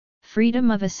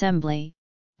Freedom of assembly,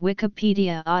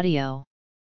 Wikipedia audio.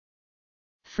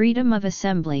 Freedom of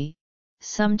assembly,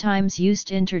 sometimes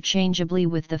used interchangeably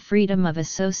with the freedom of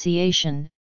association,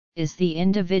 is the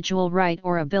individual right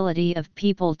or ability of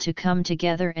people to come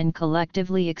together and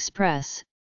collectively express,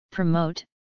 promote,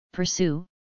 pursue,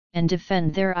 and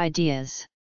defend their ideas.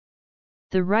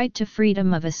 The right to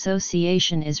freedom of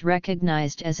association is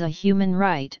recognized as a human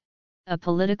right, a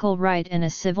political right and a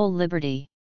civil liberty.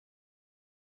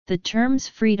 The terms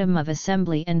freedom of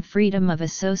assembly and freedom of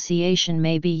association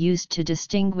may be used to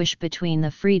distinguish between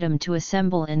the freedom to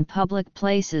assemble in public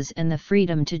places and the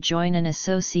freedom to join an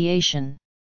association.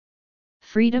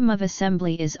 Freedom of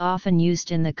assembly is often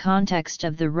used in the context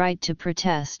of the right to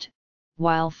protest,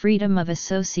 while freedom of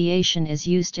association is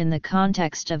used in the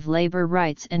context of labor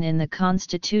rights and in the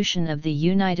Constitution of the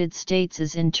United States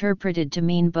is interpreted to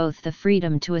mean both the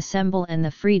freedom to assemble and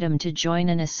the freedom to join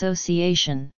an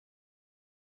association.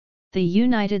 The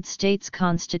United States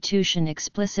Constitution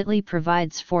explicitly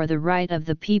provides for the right of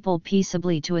the people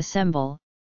peaceably to assemble,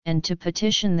 and to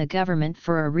petition the government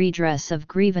for a redress of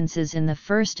grievances in the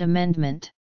First Amendment.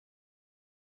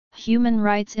 Human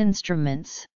rights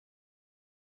instruments.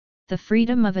 The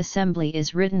freedom of assembly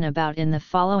is written about in the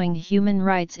following human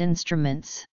rights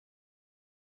instruments.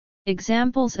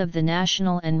 Examples of the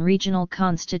national and regional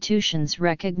constitutions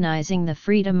recognizing the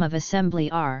freedom of assembly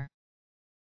are: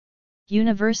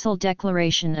 Universal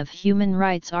Declaration of Human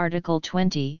Rights Article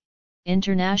 20,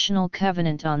 International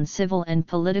Covenant on Civil and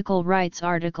Political Rights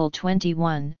Article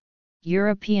 21,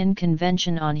 European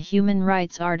Convention on Human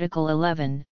Rights Article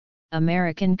 11,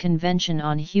 American Convention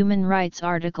on Human Rights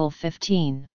Article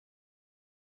 15.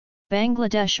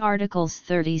 Bangladesh Articles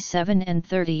 37 and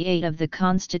 38 of the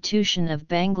Constitution of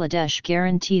Bangladesh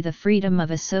guarantee the freedom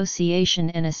of association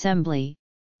and assembly.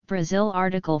 Brazil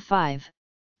Article 5.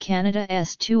 Canada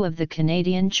S2 of the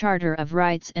Canadian Charter of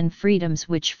Rights and Freedoms,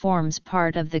 which forms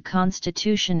part of the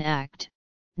Constitution Act,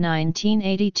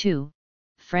 1982,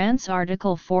 France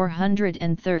Article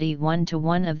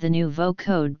 431-1 of the Nouveau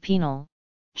Code Penal,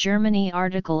 Germany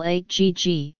Article 8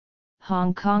 GG,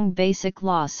 Hong Kong Basic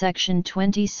Law Section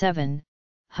 27,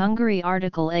 Hungary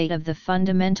Article 8 of the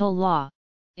Fundamental Law,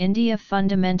 India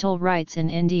Fundamental Rights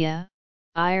in India,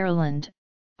 Ireland,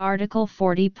 Article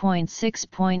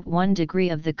 40.6.1 degree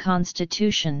of the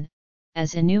Constitution,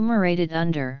 as enumerated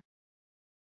under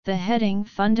the heading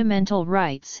Fundamental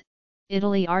Rights,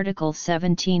 Italy Article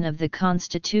 17 of the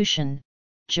Constitution,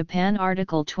 Japan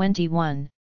Article 21,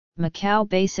 Macau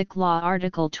Basic Law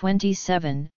Article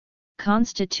 27,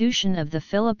 Constitution of the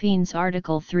Philippines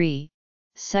Article 3,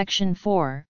 Section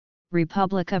 4,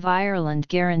 Republic of Ireland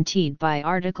guaranteed by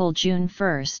Article June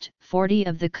 1, 40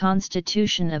 of the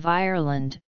Constitution of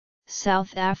Ireland,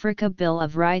 South Africa Bill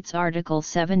of Rights Article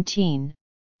 17,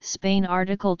 Spain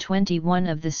Article 21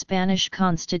 of the Spanish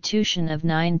Constitution of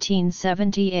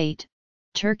 1978,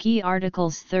 Turkey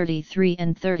Articles 33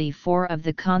 and 34 of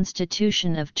the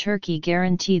Constitution of Turkey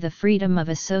guarantee the freedom of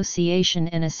association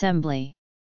and assembly.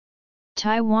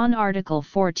 Taiwan Article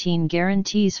 14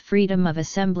 guarantees freedom of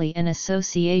assembly and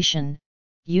association.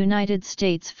 United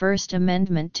States First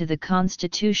Amendment to the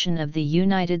Constitution of the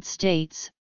United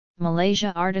States,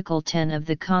 Malaysia Article 10 of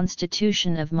the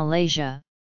Constitution of Malaysia,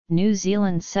 New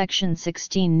Zealand Section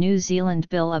 16 New Zealand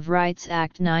Bill of Rights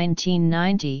Act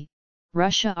 1990,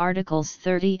 Russia Articles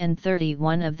 30 and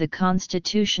 31 of the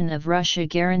Constitution of Russia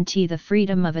guarantee the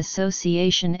freedom of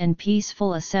association and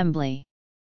peaceful assembly.